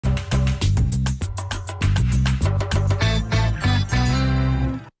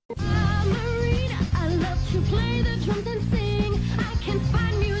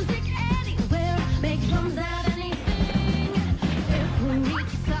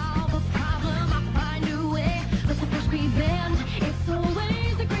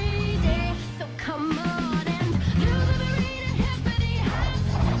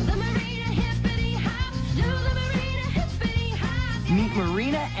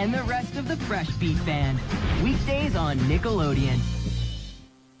and the rest of the Fresh Beat Band. Weekdays on Nickelodeon.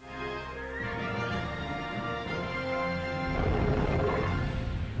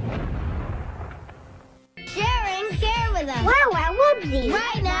 Share with us. Wow, whoopsie.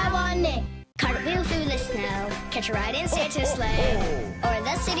 Right now on Nick. Cartwheel through the snow, catch a ride in Santa's sleigh. O'er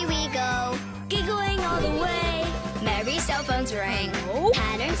the city we go, giggling all the way. Merry cell phones ring,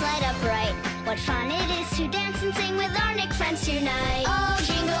 patterns light up bright. What fun it is to dance and sing with our Nick friends tonight. Oh,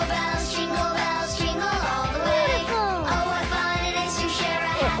 jingle bells, jingle all the way. Oh, what fun it is to share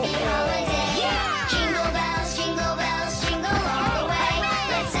a happy holiday. Yeah! Jingle bells, jingle all the way.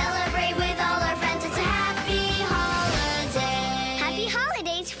 Let's celebrate with all our friends. It's a happy holiday. Happy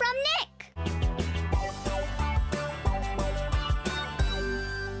holidays from Nick.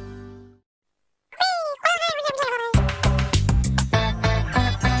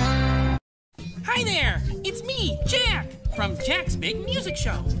 Hi there, it's me, Jack, from Jack's Big Music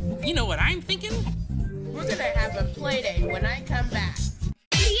Show. You know what I'm thinking? We're gonna have a play date when I come back.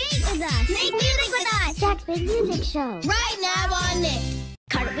 Create with us. Make music with us. Jack's Big Music Show. Right now on Nick.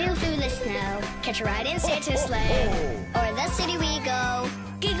 Cartwheel through the snow, catch a ride in Santa's sleigh. O'er the city we go,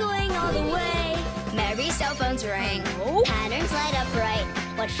 giggling all the way. Merry cell phones ring, patterns light up bright.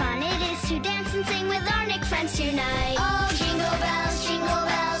 What fun it is to dance and sing with our Nick friends tonight. Oh, jingle bells, jingle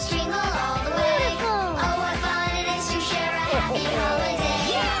all the way. Oh, what fun it is to share a happy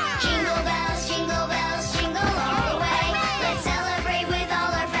holiday. Yeah! Jingle bells, jingle all the way. Let's celebrate with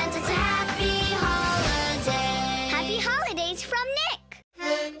all our friends. It's a happy holiday. Happy holidays from Nick.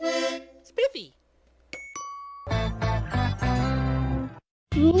 Spiffy.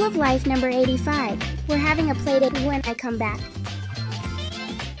 Rule of Life number 85. We're having a play date when I come back.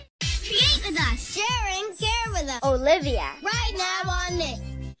 Create with us. Share with us. Olivia. Right now on Nick.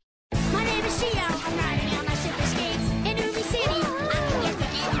 My name is Shio. I'm riding on my super skates. In Ruby City, I can get to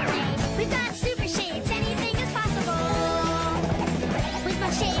any place. We've got super shapes. Anything is possible. With my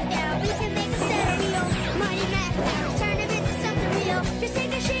shakedown, we can make a set of wheels. Mighty Mac now, turn it into something real. Just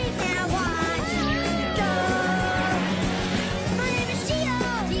take a shake now. Watch go. My name is Gio.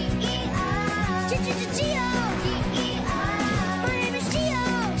 Gio. Gio. My name is Gio.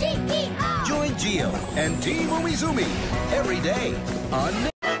 Gio. Join Gio and Team Umizoomi every day on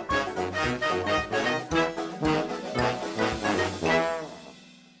Nick.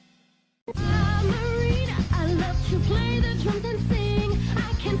 I love to play the drums and sing.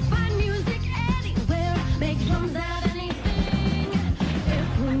 I can find music anywhere. Make drums out anything.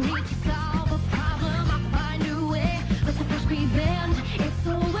 If we need to solve a problem, I find a way. With the Fresh Beat Band, it's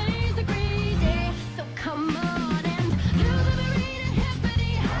always a great day. So come on and do the Marina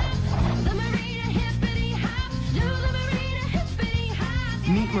hippity hop. The Marina hippity hop. Do the Marina hippity hop.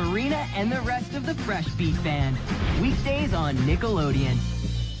 Meet Marina and the rest of the Fresh Beat Band. Weekdays on Nickelodeon.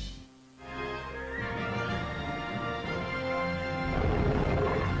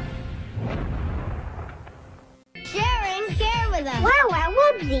 Share with us. Wow,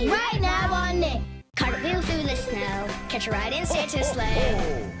 whoopsie. Right now on Nick. Cartwheel through the snow, catch a ride in Santa's sleigh.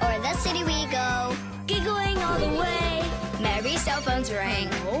 O'er the city we go, giggling all the way. Merry cell phones ring,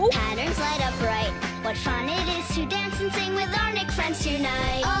 patterns light up bright. What fun it is to dance and sing with our Nick friends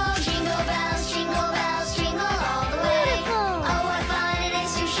tonight. Oh, jingle bells, jingle all the way. Oh, what fun it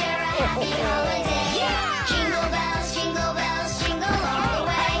is to share a happy holiday. Yeah! Jingle bells, jingle all the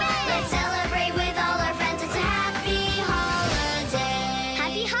way. Let's celebrate with all our friends. It's a happy holiday.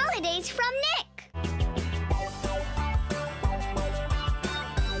 Happy holidays from Nick.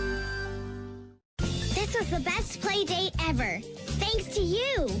 This was the best play date ever. Thanks to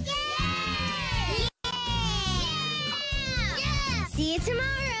you. Yay! Yeah! See you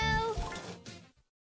tomorrow.